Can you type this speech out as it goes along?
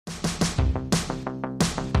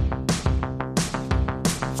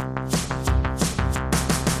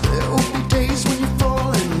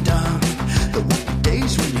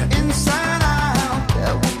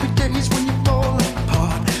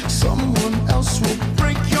will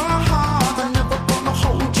break your heart. I'm never gonna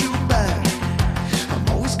hold you back. I'm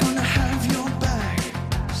always gonna have your back.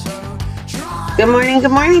 So try. Good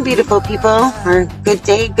morning, beautiful people. Or good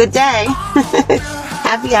day, good day.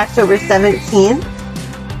 Happy October 17th.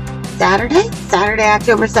 Saturday,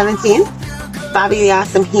 October 17th. Bobby the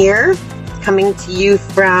Awesome here, coming to you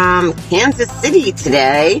from Kansas City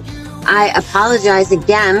today. I apologize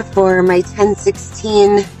again for my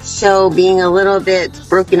 10/16 show being a little bit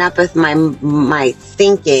broken up with my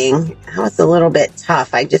thinking. That was a little bit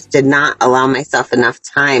tough. I just did not allow myself enough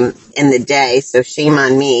time in the day, so shame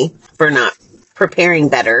on me for not preparing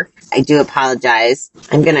better. I do apologize.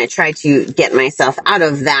 I'm going to try to get myself out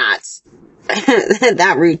of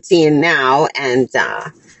that routine now and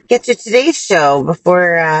get to today's show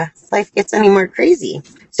before life gets any more crazy.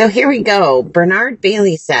 So here we go. Bernard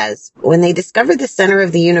Bailey says, when they discover the center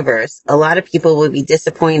of the universe, a lot of people will be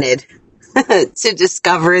disappointed to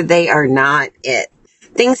discover they are not it.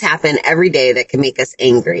 Things happen every day that can make us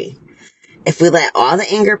angry. If we let all the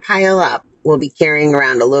anger pile up, we'll be carrying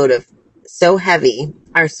around a load of so heavy,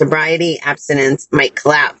 our sobriety abstinence might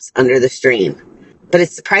collapse under the strain. But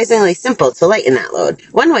it's surprisingly simple to lighten that load.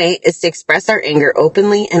 One way is to express our anger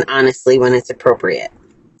openly and honestly when it's appropriate.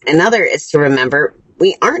 Another is to remember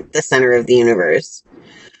we aren't the center of the universe.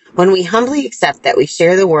 When we humbly accept that we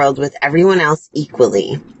share the world with everyone else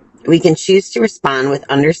equally, we can choose to respond with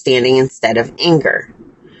understanding instead of anger.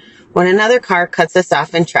 When another car cuts us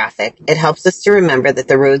off in traffic, it helps us to remember that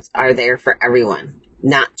the roads are there for everyone,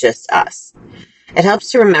 not just us. It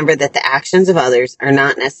helps to remember that the actions of others are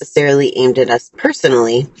not necessarily aimed at us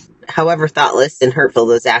personally, however thoughtless and hurtful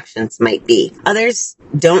those actions might be. Others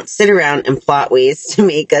don't sit around and plot ways to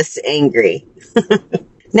make us angry.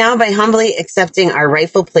 Now, by humbly accepting our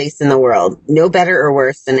rightful place in the world, no better or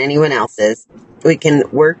worse than anyone else's, we can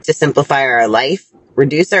work to simplify our life,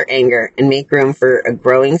 reduce our anger, and make room for a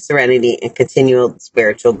growing serenity and continual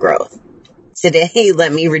spiritual growth. Today,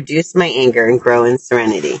 let me reduce my anger and grow in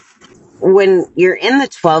serenity. When you're in the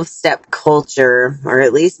 12-step culture, or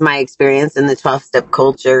at least my experience in the 12-step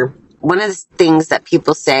culture, one of the things that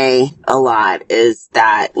people say a lot is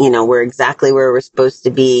that, we're exactly where we're supposed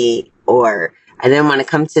to be, or I didn't want to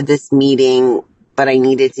come to this meeting, but I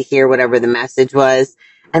needed to hear whatever the message was.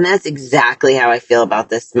 And that's exactly how I feel about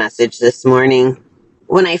this message this morning.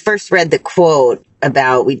 When I first read the quote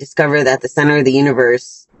about we discover that the center of the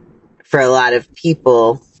universe for a lot of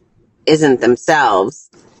people isn't themselves,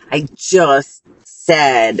 I just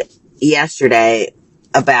said yesterday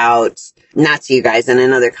about, not to you guys in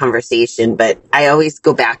another conversation, but I always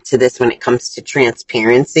go back to this when it comes to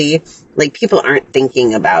transparency. Like, people aren't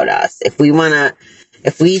thinking about us. If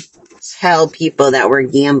we tell people that we're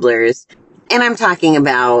gamblers, and I'm talking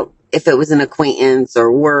about if it was an acquaintance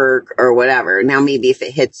or work or whatever. Now, maybe if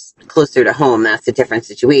it hits closer to home, that's a different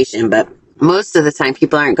situation. But most of the time,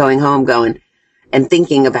 people aren't going home and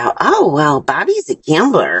thinking about, oh, well, Bobby's a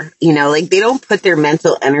gambler. They don't put their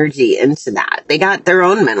mental energy into that. They got their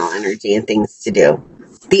own mental energy and things to do.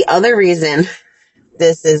 The other reason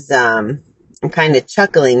this is, I'm kind of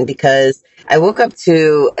chuckling because I woke up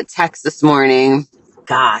to a text this morning.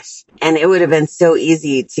 Gosh, and it would have been so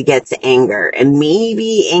easy to get to anger. And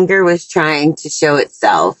maybe anger was trying to show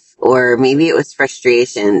itself, or maybe it was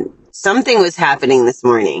frustration. Something was happening this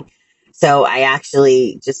morning. So I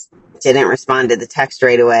actually just didn't respond to the text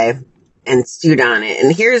right away and stewed on it.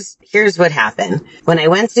 And here's what happened. When I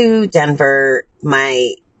went to Denver,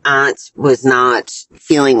 my aunt was not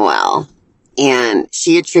feeling well. And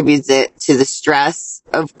she attributes it to the stress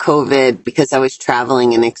of COVID because I was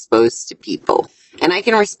traveling and exposed to people. And I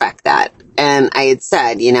can respect that. And I had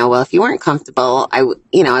said, well, if you weren't comfortable, I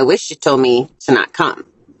wish you told me to not come.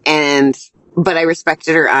 But I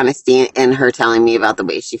respected her honesty and her telling me about the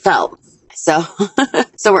way she felt. So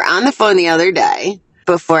we're on the phone the other day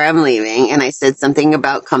before I'm leaving, and I said something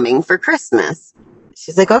about coming for Christmas.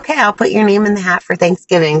 She's like, okay, I'll put your name in the hat for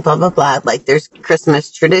Thanksgiving, blah, blah, blah. Like, there's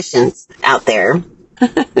Christmas traditions out there.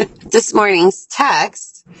 This morning's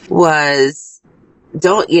text was,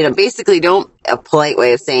 a polite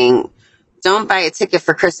way of saying, don't buy a ticket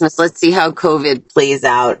for Christmas. Let's see how COVID plays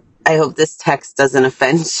out. I hope this text doesn't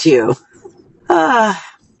offend you.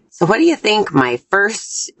 So what do you think my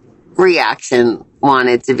first reaction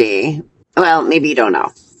wanted to be? Well, maybe you don't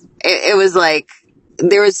know. It was like,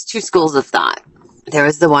 there was two schools of thought. There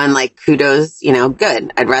was the one like, kudos,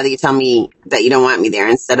 good. I'd rather you tell me that you don't want me there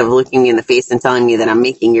instead of looking me in the face and telling me that I'm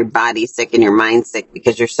making your body sick and your mind sick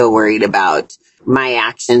because you're so worried about my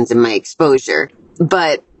actions and my exposure.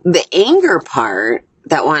 But the anger part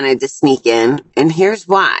that wanted to sneak in, and here's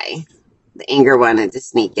why the anger wanted to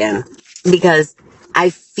sneak in. Because I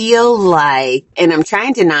feel like, and I'm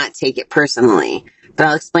trying to not take it personally, but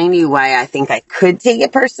I'll explain to you why I think I could take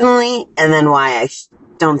it personally and then why I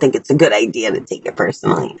don't think it's a good idea to take it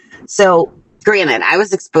personally. So, granted, I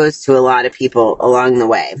was exposed to a lot of people along the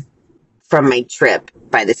way from my trip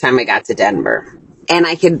by the time I got to Denver. And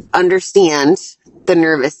I could understand the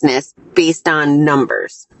nervousness based on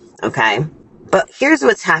numbers, okay? But here's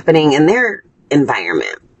what's happening in their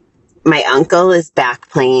environment. My uncle is back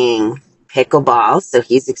playing pickleball, so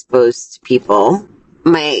he's exposed to people.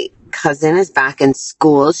 My cousin is back in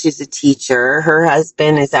school. She's a teacher. Her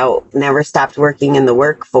husband is out, never stopped working in the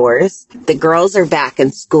workforce. The girls are back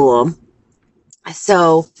in school.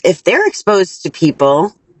 So if they're exposed to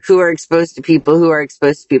people who are exposed to people who are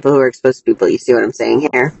exposed to people who are exposed to people, you see what I'm saying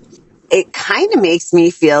here? It kind of makes me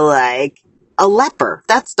feel like a leper.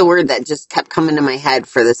 That's the word that just kept coming to my head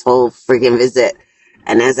for this whole friggin' visit.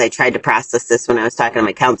 And as I tried to process this when I was talking to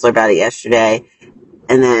my counselor about it yesterday,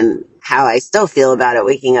 and then how I still feel about it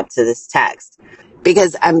waking up to this text.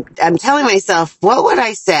 Because I'm telling myself, what would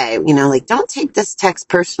I say? You know, like, don't take this text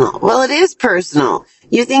personal. Well, it is personal.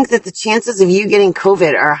 You think that the chances of you getting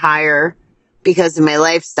COVID are higher because of my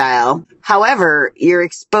lifestyle. However, you're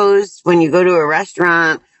exposed when you go to a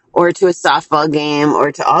restaurant or to a softball game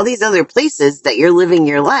or to all these other places that you're living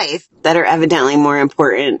your life that are evidently more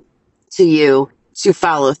important to you to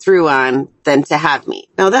follow through on than to have me.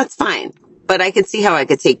 Now, that's fine. But I could see how I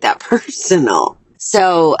could take that personal.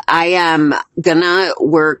 So I am gonna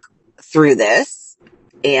work through this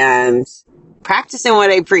and practicing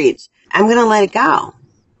what I preach. I'm gonna let it go.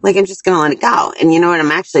 Like, I'm just gonna let it go. And you know what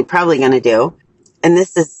I'm actually probably gonna do? And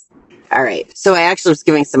this is, all right. So I actually was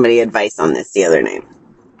giving somebody advice on this the other night.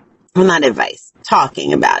 Well, not advice,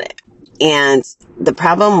 talking about it. And the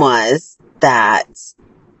problem was that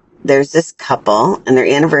there's this couple and their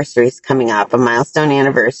anniversary is coming up, a milestone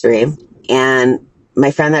anniversary. And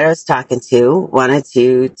my friend that I was talking to wanted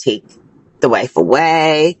to take the wife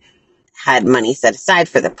away, had money set aside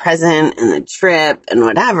for the present and the trip and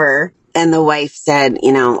whatever. And the wife said,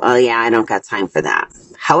 you know, oh yeah, I don't got time for that.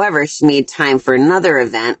 However, she made time for another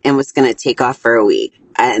event and was going to take off for a week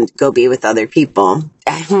and go be with other people.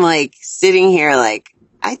 I'm like sitting here like,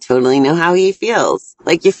 I totally know how he feels.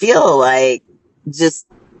 Like, you feel like just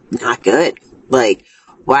not good. Like,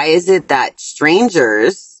 why is it that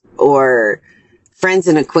strangers or friends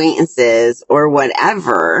and acquaintances or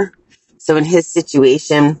whatever. So in his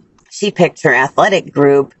situation, she picked her athletic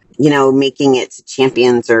group, you know, making it to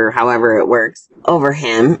champions or however it works over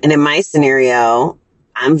him. And in my scenario,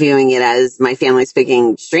 I'm viewing it as my family's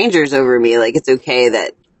picking strangers over me. Like, it's okay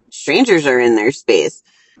that strangers are in their space.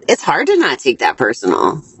 It's hard to not take that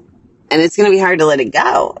personal. And it's going to be hard to let it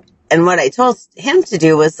go. And what I told him to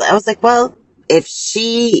do was, I was like, well, if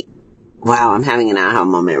she... Wow, I'm having an aha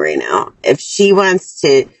moment right now. If she wants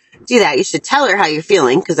to do that, you should tell her how you're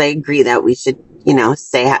feeling, because I agree that we should, you know,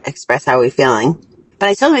 express how we're feeling. But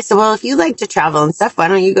I told him, I said, well, if you like to travel and stuff, why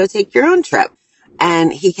don't you go take your own trip?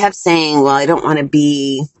 And he kept saying, well, I don't want to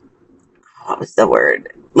be, what was the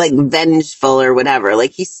word? Like vengeful or whatever.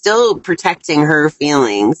 Like, he's still protecting her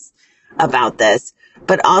feelings about this,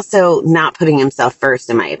 but also not putting himself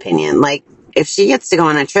first, in my opinion. Like, if she gets to go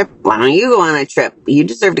on a trip, why don't you go on a trip? You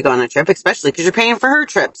deserve to go on a trip, especially because you're paying for her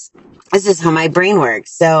trips. This is how my brain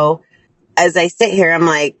works. So as I sit here, I'm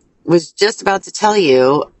like, was just about to tell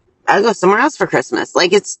you, I'll go somewhere else for Christmas.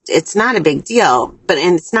 Like, it's not a big deal,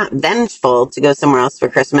 and it's not vengeful to go somewhere else for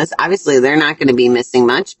Christmas. Obviously, they're not going to be missing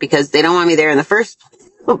much because they don't want me there in the first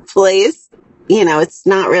place. You know, it's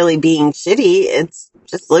not really being shitty. It's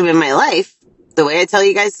just living my life the way I tell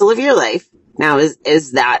you guys to live your life. Now,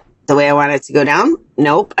 is that the way I want it to go down?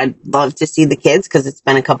 Nope. I'd love to see the kids because it's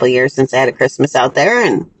been a couple of years since I had a Christmas out there,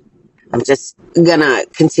 and I'm just gonna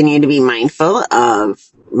continue to be mindful of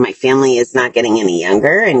my family is not getting any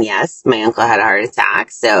younger. And yes, my uncle had a heart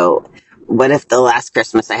attack. So what if the last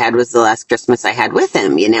Christmas I had was the last Christmas I had with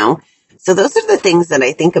him, you know? So those are the things that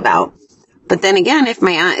I think about. But then again, if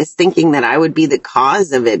my aunt is thinking that I would be the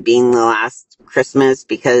cause of it being the last Christmas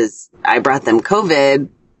because I brought them COVID,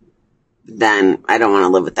 then I don't want to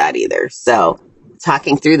live with that either. So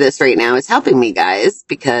talking through this right now is helping me, guys,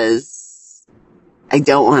 because I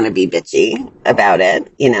don't want to be bitchy about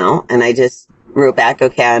it, you know, and I just wrote back,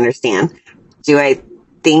 okay, I understand. Do I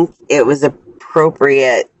think it was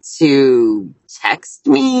appropriate to text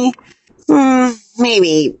me?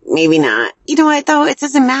 Maybe, maybe not. You know what, though? It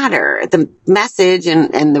doesn't matter. The message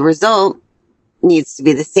and the result needs to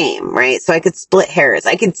be the same, right? So I could split hairs.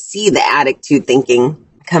 I could see the attitude thinking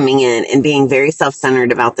coming in and being very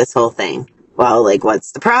self-centered about this whole thing. Well, like,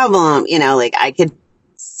 what's the problem? You know, like, I could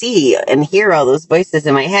see and hear all those voices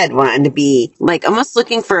in my head wanting to be like almost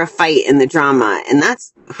looking for a fight in the drama. And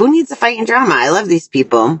that's, who needs a fight in drama? I love these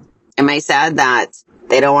people. Am I sad that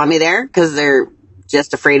they don't want me there because they're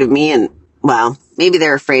just afraid of me? And well, maybe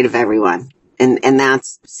they're afraid of everyone. And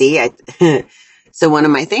that's, see, so one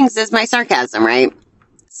of my things is my sarcasm, right?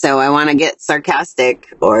 So I want to get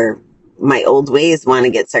sarcastic, or my old ways want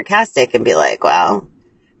to get sarcastic and be like, well,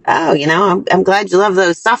 oh, I'm glad you love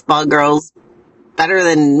those softball girls better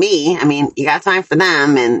than me. I mean, you got time for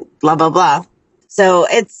them and blah, blah, blah. So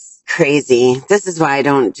it's crazy. This is why I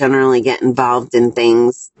don't generally get involved in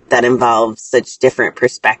things that involve such different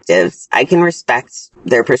perspectives. I can respect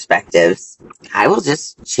their perspectives. I will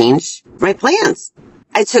just change my plans.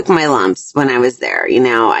 I took my lumps when I was there.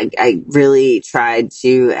 I really tried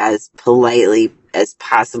to, as politely as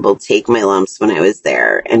possible, take my lumps when I was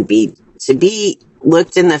there and be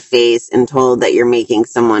looked in the face and told that you're making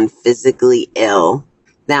someone physically ill.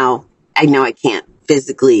 Now, I know I can't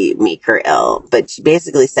physically make her ill, but she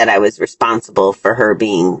basically said I was responsible for her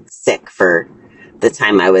being sick for the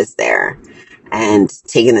time I was there and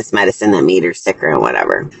taking this medicine that made her sicker and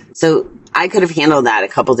whatever. So I could have handled that a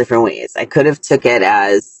couple different ways. I could have took it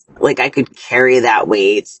as, like, I could carry that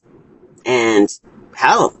weight and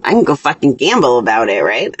hell, I can go fucking gamble about it,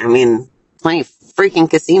 right? I mean, plenty of freaking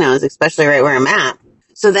casinos, especially right where I'm at.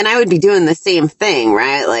 So then I would be doing the same thing,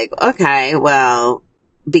 right? Like, okay, well,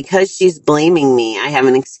 because she's blaming me, I have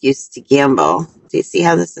an excuse to gamble. Do you see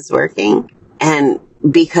how this is working? And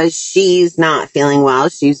because she's not feeling well,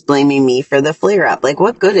 she's blaming me for the flare up. Like,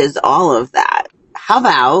 what good is all of that? How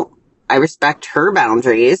about I respect her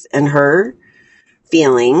boundaries and her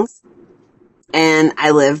feelings, and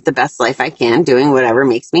I live the best life I can doing whatever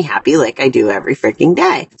makes me happy, like I do every freaking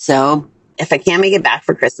day. So if I can't make it back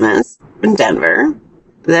for Christmas in Denver,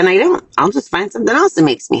 then I don't. I'll just find something else that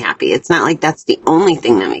makes me happy. It's not like that's the only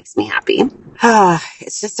thing that makes me happy.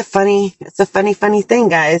 It's just a funny thing,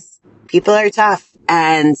 guys. People are tough.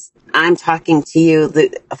 And I'm talking to you.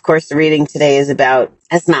 Of course, the reading today is about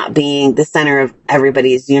us not being the center of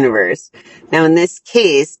everybody's universe. Now, in this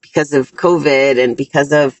case, because of COVID and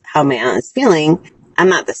because of how my aunt is feeling, I'm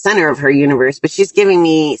not the center of her universe, but she's giving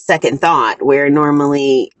me second thought where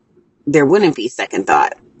normally there wouldn't be second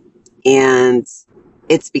thought. And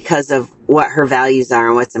it's because of what her values are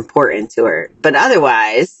and what's important to her. But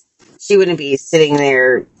otherwise, she wouldn't be sitting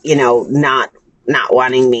there, not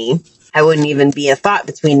wanting me. I wouldn't even be a thought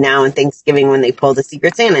between now and Thanksgiving when they pull the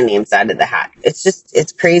Secret Santa names out of the hat.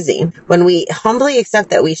 It's crazy. When we humbly accept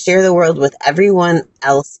that we share the world with everyone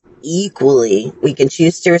else equally, we can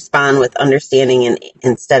choose to respond with understanding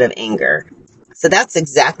instead of anger. So that's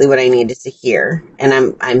exactly what I needed to hear.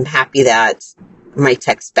 And I'm happy that my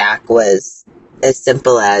text back was as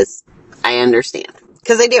simple as, I understand.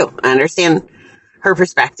 Because I do. I understand her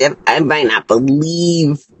perspective. I might not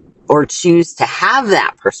believe or choose to have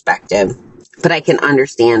that perspective, but I can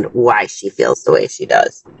understand why she feels the way she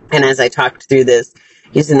does. And as I talked through this,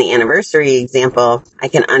 using the anniversary example, I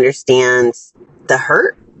can understand the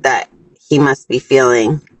hurt that he must be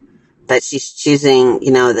feeling that she's choosing,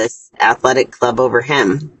 this athletic club over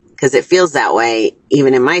him. Because it feels that way,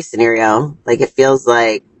 even in my scenario. Like, it feels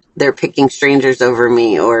like they're picking strangers over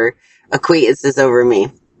me or acquaintances over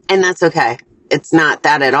me. And that's okay. It's not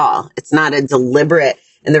that at all. It's not a deliberate,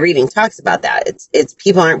 and the reading talks about that. It's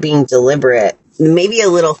people aren't being deliberate, maybe a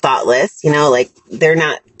little thoughtless, like they're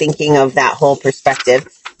not thinking of that whole perspective.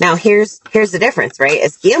 Now, here's the difference, right?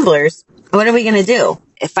 As gamblers, what are we going to do?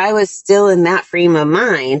 If I was still in that frame of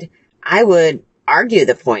mind, I would argue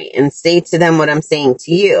the point and say to them what I'm saying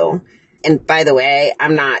to you. And by the way,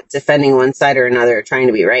 I'm not defending one side or another, trying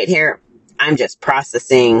to be right here. I'm just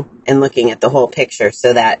processing and looking at the whole picture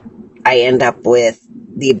so that I end up with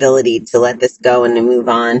the ability to let this go and to move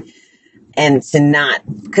on and to not,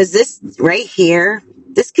 because this right here,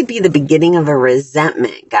 this could be the beginning of a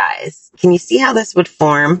resentment, guys. Can you see how this would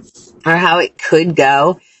form or how it could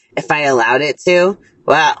go if I allowed it to?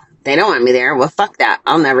 Well, they don't want me there. Well, fuck that.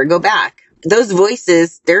 I'll never go back. Those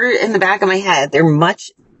voices, they're in the back of my head. They're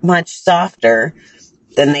much, much softer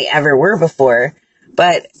than they ever were before.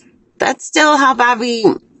 But that's still how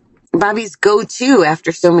Bobby's go-to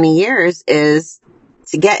after so many years is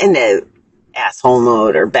to get into asshole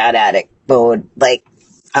mode or bad addict mode. Like,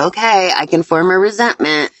 okay, I can form a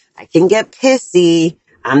resentment. I can get pissy.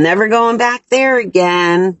 I'm never going back there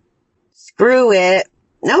again. Screw it.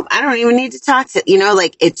 Nope, I don't even need to talk to,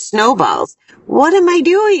 like it snowballs. What am I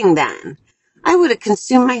doing then? I would have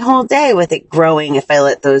consumed my whole day with it growing if I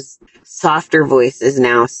let those softer voices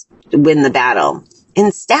now win the battle.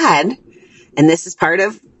 Instead, and this is part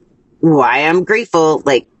of why I'm grateful,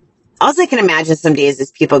 like all I can imagine some days is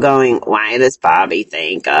people going, why does Bobby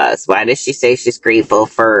thank us? Why does she say she's grateful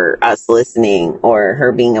for us listening or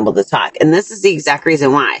her being able to talk? And this is the exact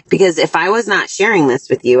reason why. Because if I was not sharing this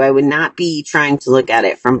with you, I would not be trying to look at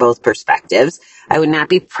it from both perspectives. I would not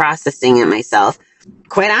be processing it myself.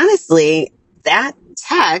 Quite honestly, that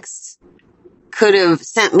text could have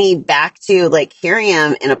sent me back to, like, here I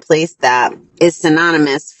am in a place that is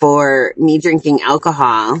synonymous for me drinking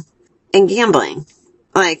alcohol and gambling.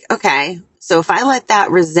 Like, okay, so if I let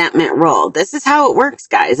that resentment roll, this is how it works,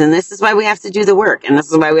 guys. And this is why we have to do the work. And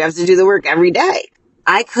this is why we have to do the work every day.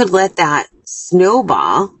 I could let that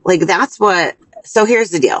snowball. Like, that's what, so here's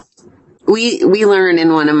the deal. We learn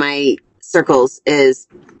in one of my circles is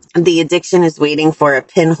the addiction is waiting for a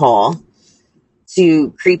pinhole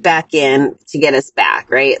to creep back in to get us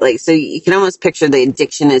back, right? Like, so you can almost picture the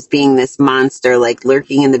addiction as being this monster, like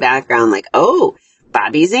lurking in the background, like, oh,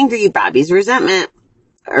 Bobby's angry, Bobby's resentful,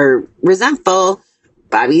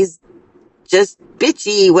 Bobby's just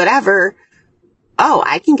bitchy, whatever. Oh,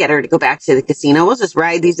 I can get her to go back to the casino. We'll just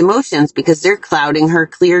ride these emotions because they're clouding her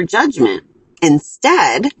clear judgment.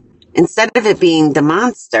 Instead of it being the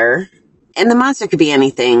monster, and the monster could be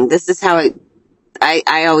anything. This is how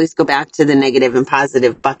I always go back to the negative and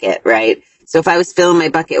positive bucket, right? So if I was filling my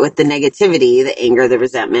bucket with the negativity, the anger, the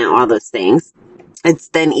resentment, all those things, it's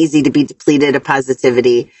then easy to be depleted of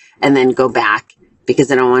positivity and then go back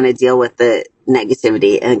because I don't want to deal with the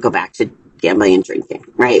negativity and go back to gambling and drinking,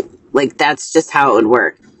 right? Like, that's just how it would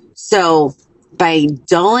work. So by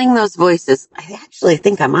dulling those voices, I actually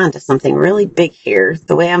think I'm onto something really big here.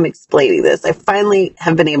 The way I'm explaining this, I finally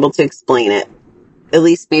have been able to explain it. At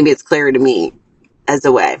least maybe it's clearer to me as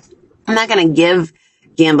a way. I'm not going to give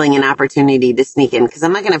gambling an opportunity to sneak in because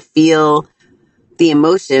I'm not going to feel the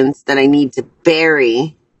emotions that I need to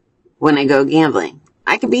bury when I go gambling.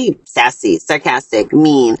 I can be sassy, sarcastic,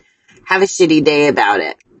 mean, have a shitty day about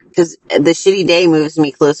it because the shitty day moves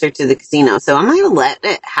me closer to the casino. So I'm not going to let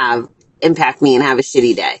it impact me and have a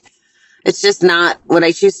shitty day. It's just not what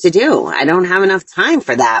I choose to do. I don't have enough time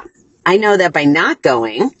for that. I know that by not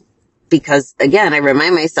going, because again, I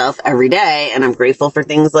remind myself every day, and I'm grateful for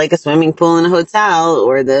things like a swimming pool in a hotel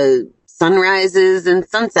or the sunrises and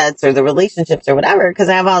sunsets or the relationships or whatever, because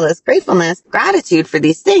I have all this gratefulness, gratitude for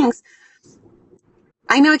these things.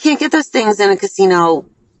 I know I can't get those things in a casino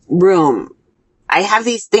room. I have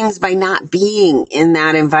these things by not being in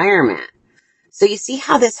that environment. So you see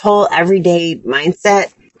how this whole everyday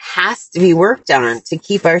mindset has to be worked on to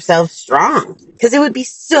keep ourselves strong, because it would be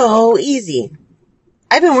so easy.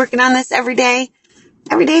 I've been working on this every day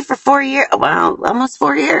for 4 years. Well, almost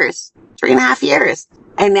 4 years, 3.5 years.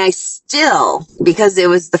 And I still, because it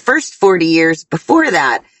was the first 40 years before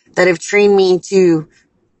that have trained me to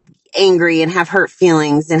angry and have hurt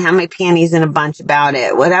feelings and have my panties in a bunch about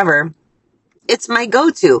it, whatever. It's my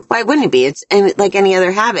go-to. Why wouldn't it be? It's like any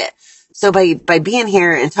other habit. So by being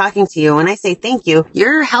here and talking to you, when I say thank you,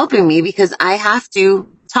 you're helping me because I have to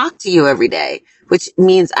talk to you every day, which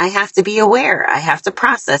means I have to be aware. I have to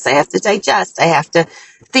process. I have to digest. I have to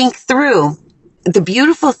think through. The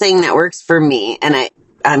beautiful thing that works for me, and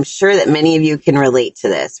I'm sure that many of you can relate to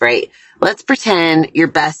this, right? Let's pretend your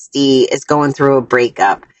bestie is going through a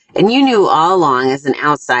breakup and you knew all along as an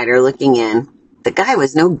outsider looking in, the guy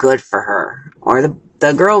was no good for her or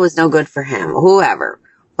the girl was no good for him, whoever,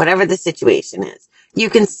 whatever the situation is. You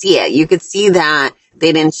can see it. You could see that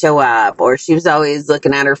they didn't show up or she was always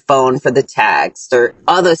looking at her phone for the text or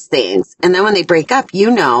all those things. And then when they break up,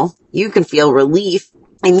 you can feel relief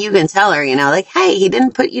and you can tell her, like, hey, he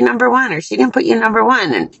didn't put you number one or she didn't put you number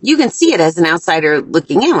one. And you can see it as an outsider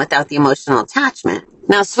looking in without the emotional attachment.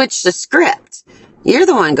 Now switch the script. You're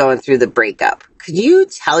the one going through the breakup. Could you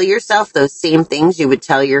tell yourself those same things you would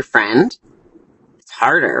tell your friend? It's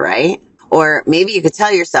harder, right? Or maybe you could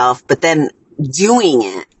tell yourself, but then doing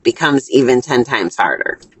it becomes even 10 times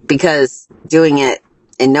harder because doing it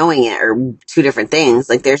and knowing it are two different things.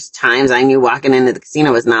 Like there's times I knew walking into the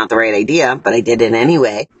casino was not the right idea, but I did it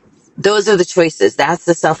anyway. Those are the choices. That's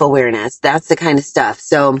the self-awareness. That's the kind of stuff.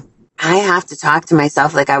 So I have to talk to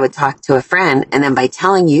myself like I would talk to a friend. And then by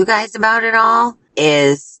telling you guys about it all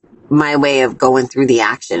is my way of going through the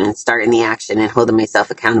action and starting the action and holding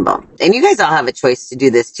myself accountable. And you guys all have a choice to do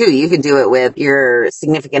this too. You could do it with your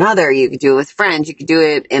significant other. You could do it with friends. You could do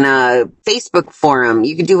it in a Facebook forum.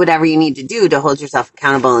 You could do whatever you need to do to hold yourself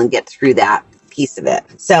accountable and get through that piece of it.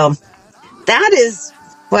 So that is,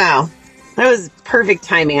 wow, that was perfect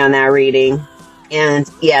timing on that reading. And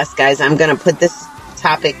yes, guys, I'm going to put this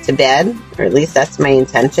topic to bed, or at least that's my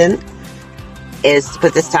intention, is to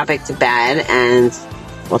put this topic to bed, and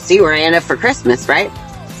we'll see where I end up for Christmas, right?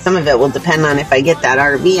 some of it will depend on if I get that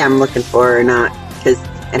RV I'm looking for or not, because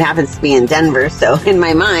it happens to be in Denver. So in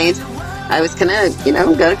my mind, I was gonna,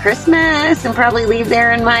 go to Christmas and probably leave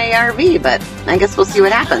there in my RV, but I guess we'll see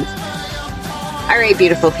what happens. All right,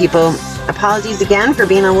 beautiful people. Apologies again for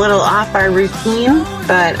being a little off our routine,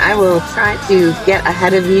 but I will try to get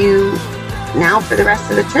ahead of you now for the rest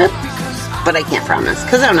of the trip, but I can't promise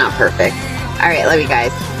because I'm not perfect. All right, love you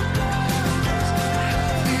guys.